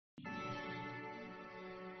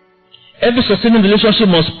Every sustaining relationship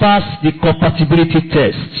must pass the compatibility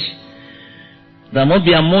test. There must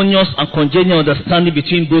be harmonious and congenial understanding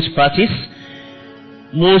between both parties.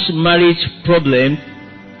 Most marriage problems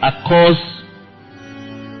are caused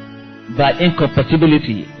by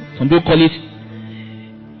incompatibility. Some people call it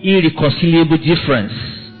irreconcilable difference.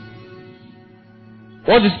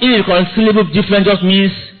 What is irreconcilable difference just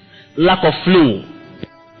means lack of flow,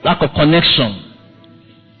 lack of connection.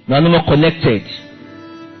 We are no more connected.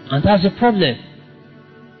 And that's the problem.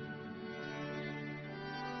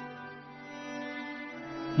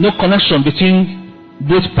 No connection between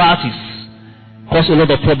both parties cause a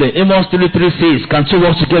lot of problem. Amos 3:3 says, can two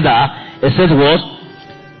work together? It says what?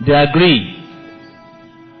 They agree.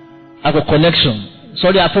 Have a connection.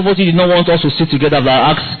 Sorry, I probably did not want us to sit together, but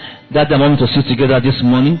I asked that the moment to sit together this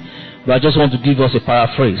morning. But I just want to give us a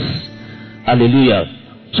paraphrase. Hallelujah.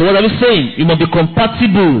 So what are we saying? You must be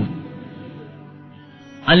compatible.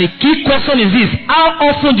 And the key question is this: how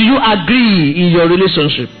often do you agree in your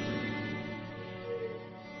relationship?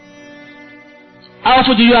 How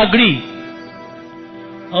often do you agree?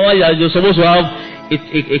 You're supposed to have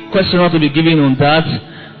a question to be given on that,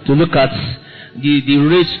 to look at the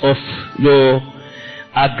rate of your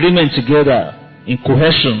agreement together in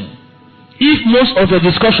cohesion. If most of your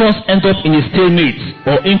discussions end up in a stalemate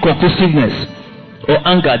or inconclusiveness or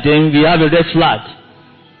anger, then we have a red flag.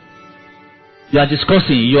 You are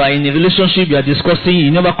discussing, you are in a relationship, you are discussing, you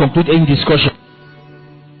never complete any discussion.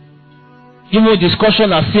 You know,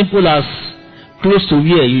 discussion as simple as close to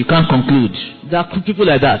where you can't conclude. There are people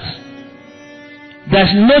like that.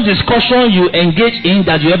 There's no discussion you engage in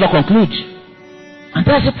that you ever conclude. And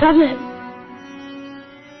that's the problem.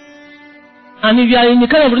 And if you are in a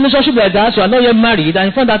kind of relationship like that, you are not yet married, and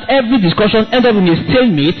you find that every discussion ends up in a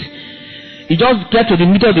stalemate, you just get to the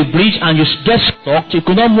middle of the bridge and you get stuck, you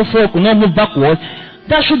could not move forward, you could not move backward,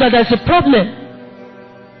 that shows that there's a problem.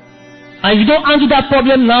 And if you don't handle that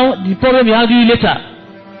problem now, the problem will handle you later.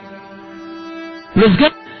 Let's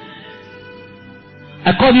get.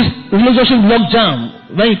 I call this relationship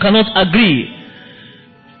lockdown, when you cannot agree.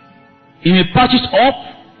 You may patch it up,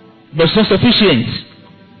 but it's not sufficient.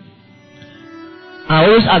 I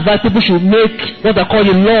always advise people should make what I call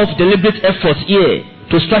a law of deliberate effort here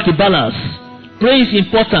to strike a balance. Prayer is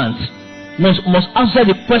important. Must answer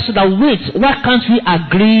the question that, wait, why can't we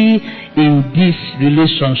agree in this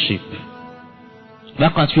relationship? Why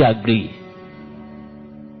can't we agree?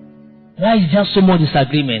 Why is there so much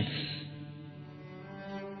disagreement?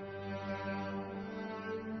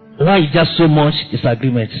 Why is there so much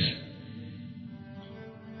disagreement?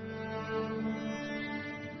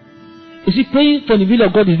 You see, praying for the will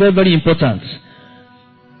of God is very, very important.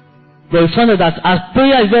 But we found out that as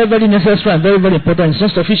prayer is very, very necessary and very, very important, it's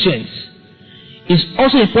not sufficient. It's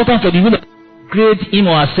also important for the will of God to upgrade him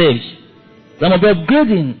or herself. There must be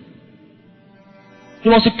upgrading.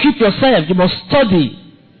 You must equip yourself. You must study.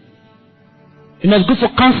 You must go for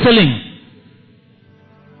counseling.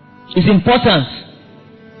 It's important.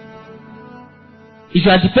 If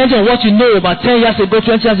you are depending on what you know about 10 years ago,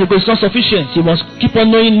 20 years ago, it's not sufficient. You must keep on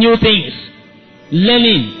knowing new things,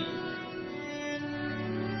 learning.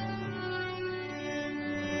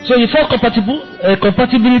 So the fourth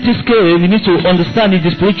compatibility scale we need to understand is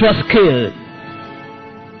the spiritual scale.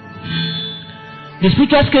 The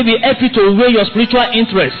spiritual scale will help you to weigh your spiritual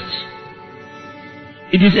interests.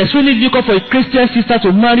 It is extremely difficult for a Christian sister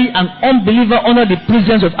to marry an unbeliever under the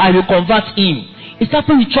presence of I will convert him. It's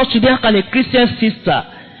happening in church today. How can a Christian sister,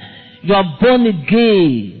 you are born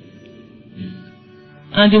again,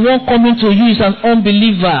 and the one coming to you is an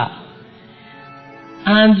unbeliever,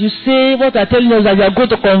 and you say, what I tell you is that you are going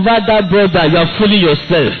to convert that brother, you are fooling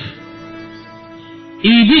yourself.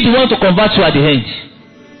 He did want to convert you at the end.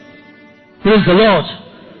 Praise the Lord.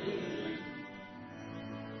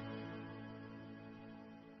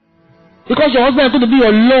 Because your husband is going to be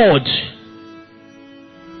your Lord.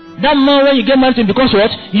 That man, when you get married to him, becomes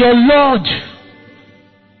what? Your Lord.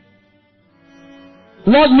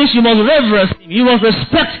 Lord means you must reverence him, you must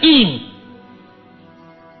respect him.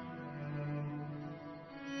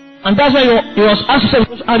 And that's why you must ask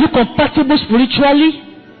yourself, are you compatible spiritually?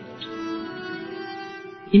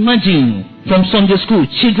 Imagine from Sunday school,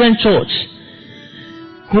 children church,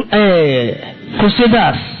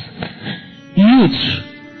 crusaders, youth,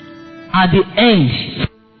 at the end,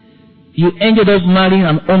 you ended up marrying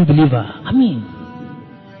an unbeliever. I mean,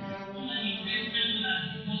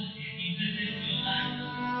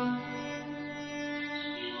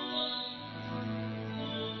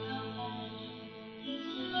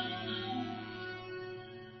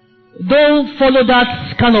 don't follow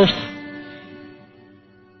that kind of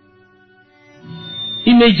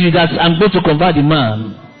imagery that I'm going to convert the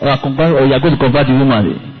man or you are going to convert the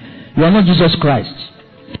woman. You are not Jesus Christ.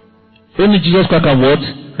 Only Jesus Christ can what?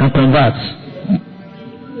 Can convert.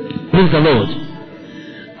 Praise the Lord.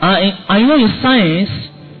 And you know, in science,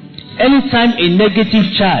 anytime a negative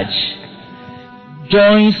charge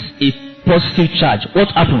joins a positive charge, what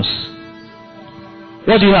happens?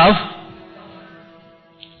 What do you have?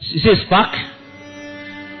 You say spark.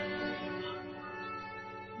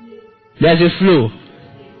 There's a flow.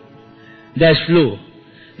 There's flow.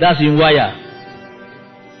 That's in wire.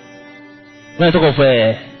 When I talk of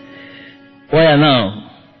wire now,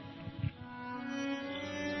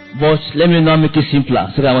 but let me now make it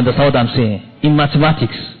simpler so that I understand what I'm saying. In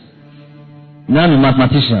mathematics, now I'm a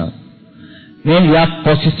mathematician. When you have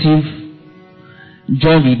positive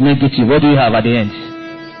joined with negative, what do you have at the end?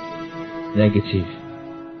 Negative.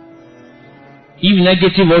 If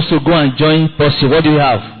negative also go and join positive, what do you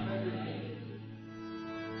have?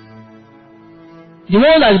 The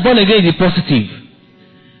one that is born again is positive.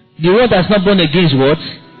 The one that's not born again is what?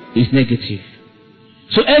 Is negative.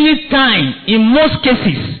 So anytime, in most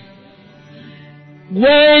cases,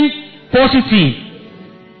 when positive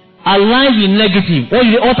aligns with negative,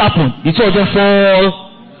 what happens? The two of them fall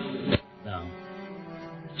down.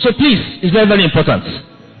 So please, it's very, very important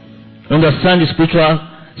to understand the spiritual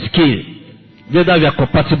scale, whether we are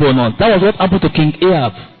compatible or not. That was what happened to King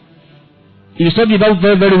Ahab. If you study the Bible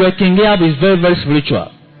very, very well, King Ahab is very, very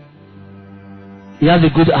spiritual. He has a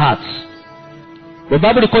good heart. The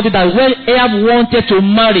Bible recorded that when Ahab wanted to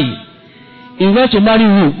marry, he went to marry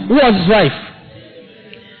who? Who was his wife?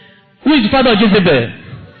 Who is the father of Jezebel?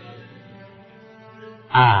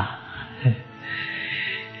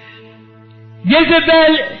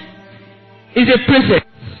 Jezebel is a princess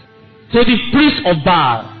to the priest of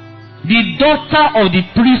Baal, the daughter of the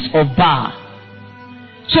priest of Baal.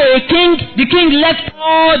 So the king left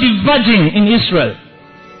all the virgins in Israel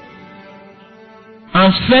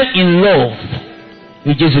and fell in love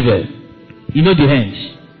with Jezebel. You know the end.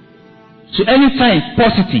 So anytime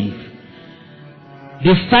positive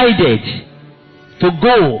decided to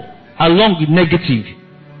go along with negative,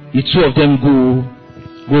 the two of them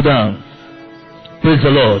go down. Praise the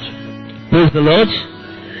Lord. Praise the Lord.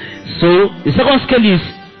 So the second scale is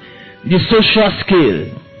the social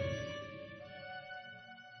scale.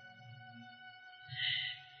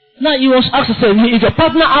 Now you must ask yourself, if your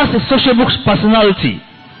partner has a sociable personality,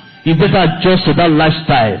 you better adjust to that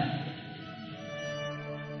lifestyle.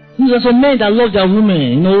 There's some men that love their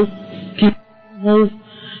women,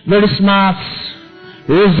 very smart,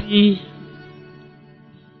 rosy.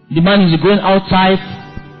 The man is going outside,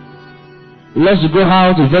 loves to go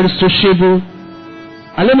out, is very sociable.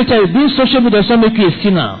 And let me tell you, being sociable does not make you a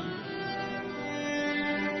sinner.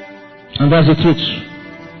 And that's the truth.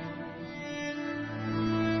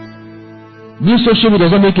 Being sociable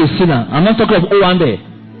does not make you a sinner. I'm not talking of Owande.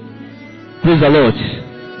 Praise the Lord.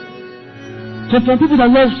 So for people that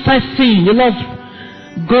love sightseeing, they love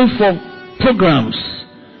going for programs,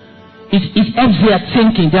 it helps their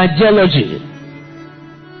thinking, their ideology.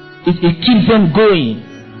 It keeps them going.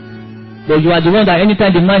 But you are the one that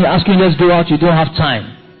anytime the man is asking, let's go out, you don't have time.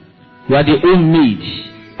 You are the own made,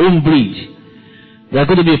 own breed. There are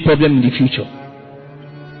going to be a problem in the future.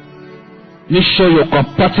 Make sure you're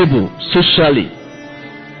compatible socially.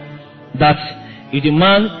 That if the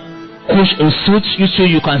man push and suit you so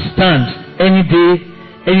you can stand any day,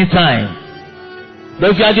 anytime.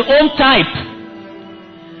 But if you are the own type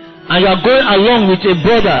and you are going along with a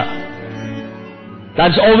brother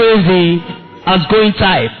that's always the outgoing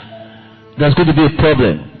type, there's going to be a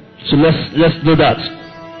problem. So let's do that.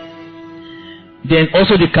 Then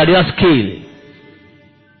also the career scale.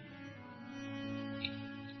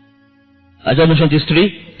 I just mentioned these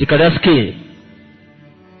three. The career scale.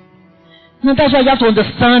 Now that's why you have to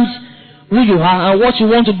understand who you are and what you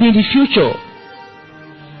want to be in the future.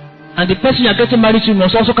 And the person you are getting married to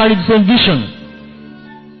must also carry the same vision.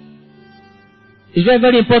 It's very,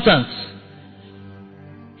 very important.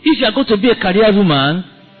 If you are going to be a career woman,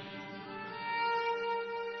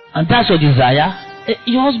 and that's your desire,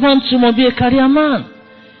 your husband too must be a career man.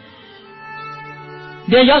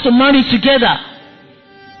 Then you have to marry together.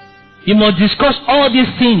 You must discuss all these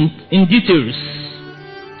things in details.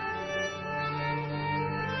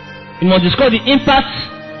 You must discuss the impact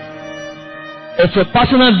of your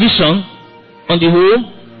personal vision on the home,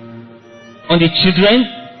 on the children,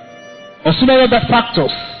 on so many other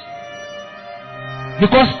factors.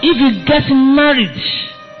 Because if you get married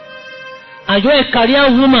and you're a career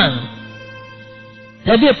woman,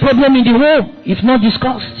 there'll be a problem in the home if not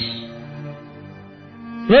discussed.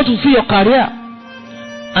 You want to fulfill your career,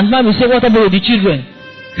 and now we say, what about the children?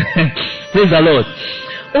 Praise the Lord.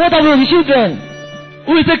 What about the children?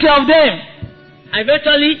 Who will take care of them?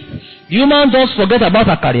 Eventually, the woman does forget about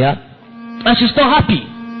her career, and she's not happy.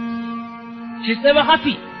 She's never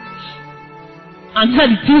happy. And these are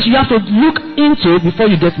the things you have to look into before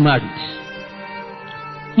you get married.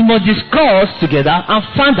 You must discuss together and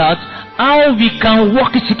find out how we can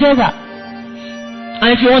work it together.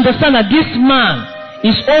 And if you understand that this man,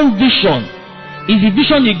 his own vision is the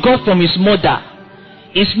vision he got from his mother.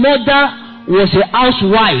 His mother was a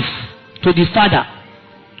housewife to the father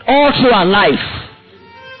all through her life.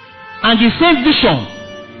 And the same vision,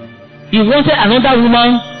 he wanted another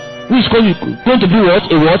woman who is going to be what?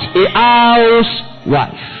 A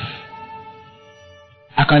housewife.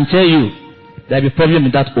 I can tell you, there will be a problem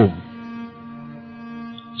in that home.